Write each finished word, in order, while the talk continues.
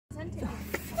sent it.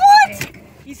 What?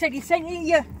 You said you sent it,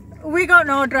 yeah. We got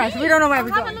no address. We don't know where we're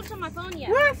going. I haven't looked on my phone yet.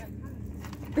 What?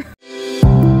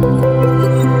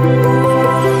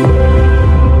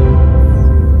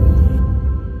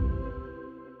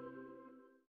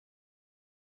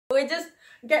 We're just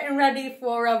getting ready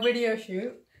for a video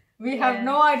shoot. We have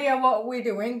no idea what we're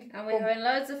doing. And we're having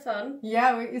loads of fun.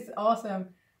 Yeah, it's awesome.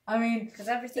 I mean, because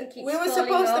everything keeps we were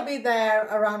supposed to be there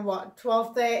around what,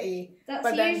 12:30.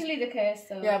 That's usually the case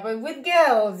though. Yeah, but with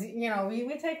girls, you know,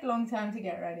 we take a long time to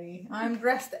get ready. I'm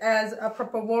dressed as a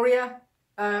proper warrior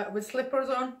with slippers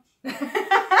on.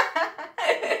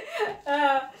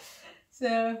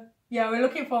 So yeah, we're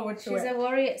looking forward to it. She's a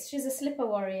warrior. She's a slipper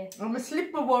warrior. I'm a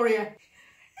slipper warrior.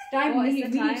 What is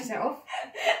the time?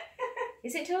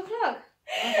 Is it 2 o'clock?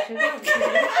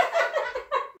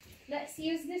 Let's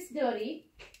use this dory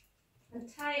and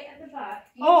tie it at the back.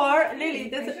 Or Lily,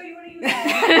 does it?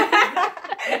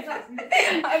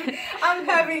 I'm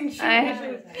having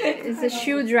shoes. It's a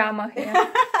shoe drama here.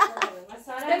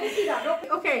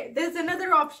 Okay, there's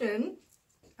another option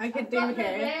I could do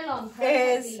here.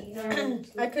 Is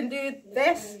I can do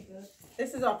this.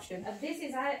 This is option. This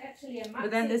is actually a maxi. But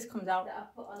then this comes out. That I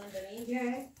put on underneath.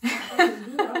 Yeah.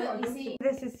 Let me see.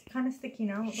 This is kind of sticky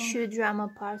now. Shoe drama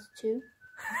part 2.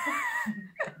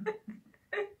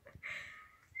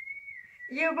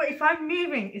 Yeah, but if I'm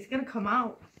moving, it's gonna come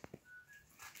out.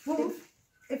 Well,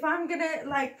 if I'm gonna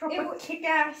like proper kick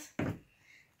ass,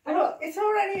 look, it's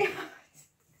already out.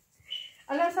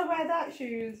 Unless I wear that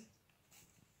shoes.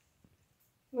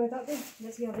 Wear that thing.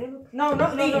 Let's see how they look. No.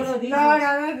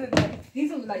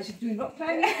 These look like she's doing rock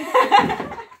climbing.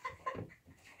 I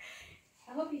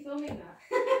hope you're filming that.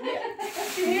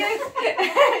 She is.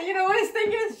 You know what his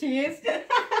thing is? She is.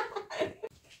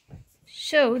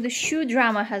 So the shoe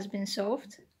drama has been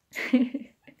solved.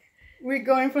 We're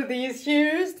going for these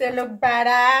shoes. They look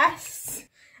badass.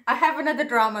 I have another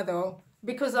drama though.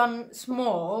 Because I'm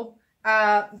small,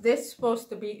 this is supposed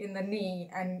to be in the knee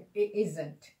and it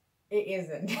isn't. It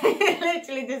isn't.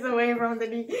 Literally just away from the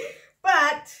knee.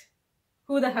 But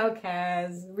who the hell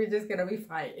cares? We're just gonna be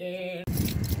fighting.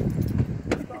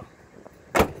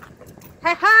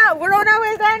 Haha, we're on our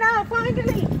way there now,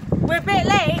 finally. We're a bit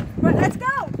late, but let's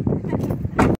go.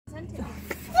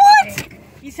 What?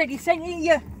 You said you sent it,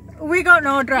 yeah. We got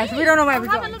no address. We don't know where we're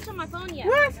going. I haven't looked on my phone yet.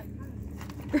 What?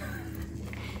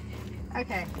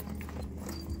 Okay.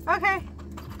 Okay.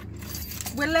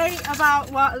 We're late about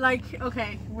what, like,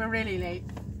 okay, we're really late.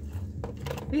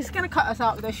 He's gonna cut us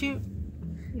out with a shoot.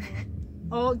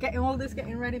 Yeah.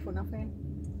 Getting ready for nothing.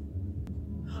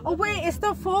 Oh wait, it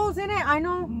still falls in it, I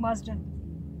know. Mazda.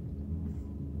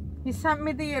 He sent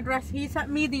me the address. He sent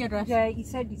me the address. Yeah, he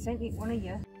said he sent it one of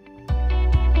you.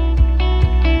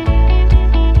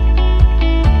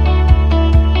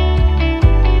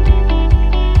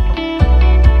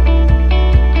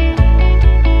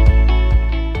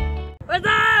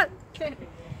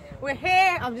 We're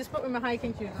here. I'm just putting my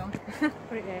hiking shoes on.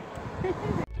 Put it there.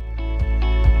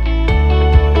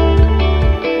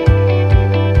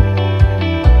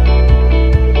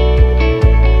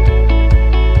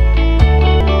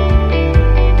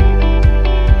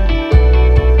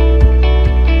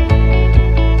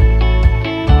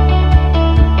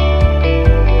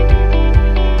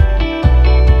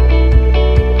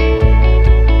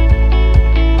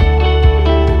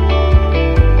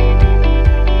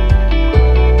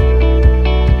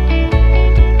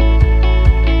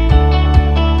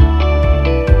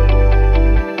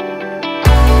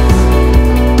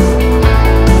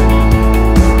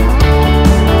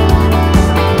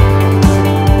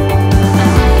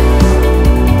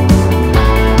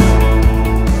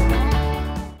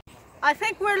 I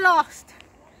think we're lost.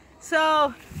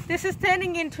 So this is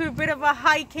turning into a bit of a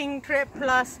hiking trip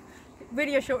plus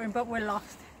video shooting, but we're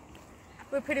lost.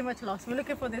 We're pretty much lost. We're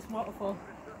looking for this waterfall.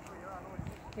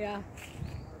 Yeah.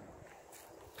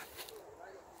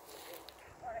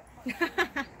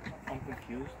 I'm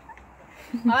confused.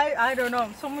 I don't know.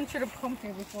 Someone should have come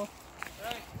here before.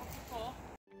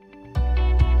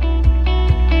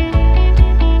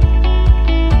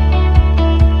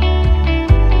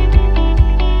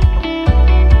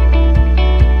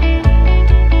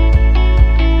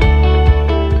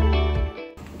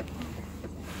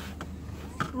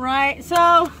 Right,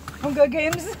 so Hunger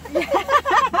Games.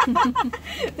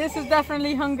 this is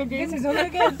definitely Hunger Games. This is Hunger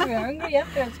Games. We're hungry and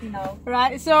thirsty now.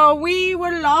 Right, so we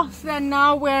were lost and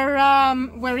now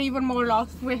we're even more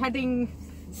lost. We're heading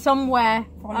somewhere.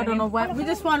 I don't know where. We're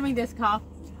just following this car.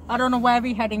 I don't know where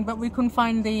we're heading, but we couldn't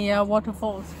find the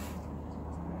waterfalls.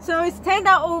 So it's turned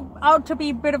out to be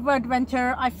a bit of an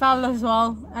adventure. I fell as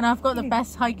well, and I've got the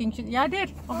best hiking shoes. Yeah, I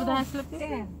did. Over the hair slip.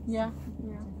 Yeah.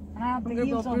 And I have the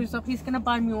heels on. Bruce up. He's gonna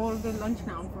buy me all the lunch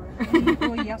now for it.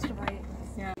 Oh, yesterday.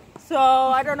 Yeah. So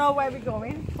I don't know where we're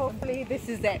going. Hopefully this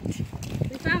is it.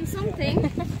 We found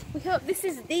something. We hope this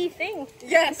is the thing.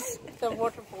 Yes. The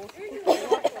waterfall.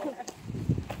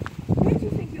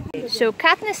 So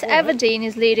Katniss Everdeen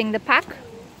is leading the pack.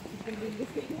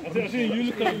 So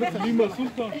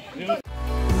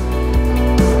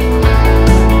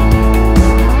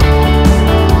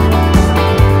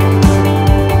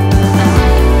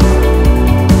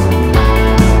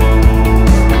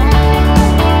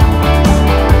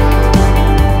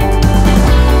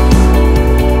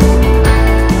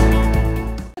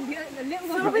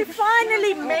we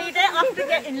finally made it after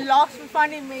getting lost. We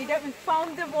finally made it. We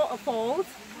found the waterfalls.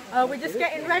 We're just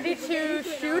getting ready to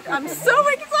shoot. I'm so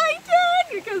excited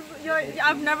because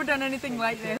I've never done anything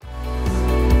like this.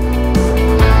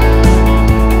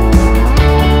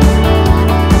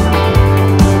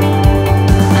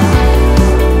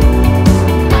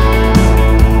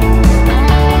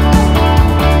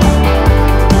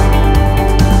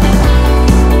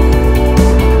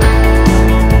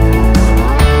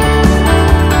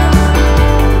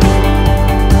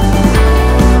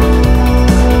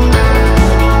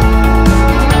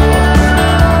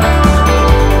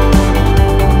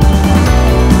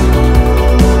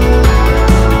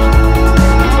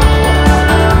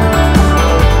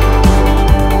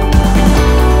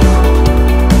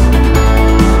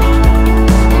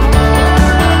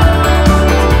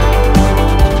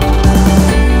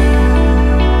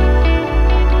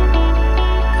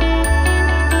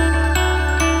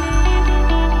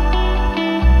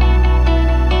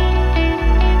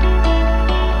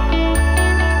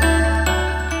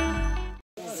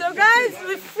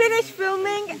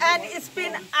 And it's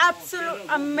been absolute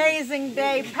amazing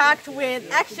day, packed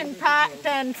with action-packed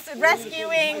and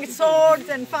rescuing, swords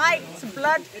and fights,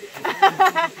 blood.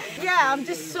 Yeah, I'm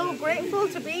just so grateful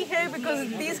to be here because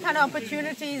these kind of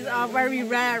opportunities are very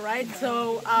rare, right?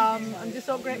 So I'm just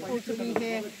so grateful to be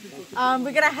here.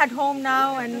 We're gonna head home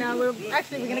now, and we're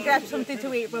gonna grab something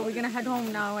to eat, but we're gonna head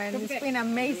home now, and it's been an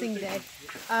amazing day.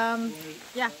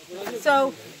 Yeah,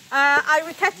 so I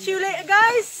will catch you later,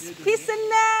 guys. Peace and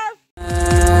love.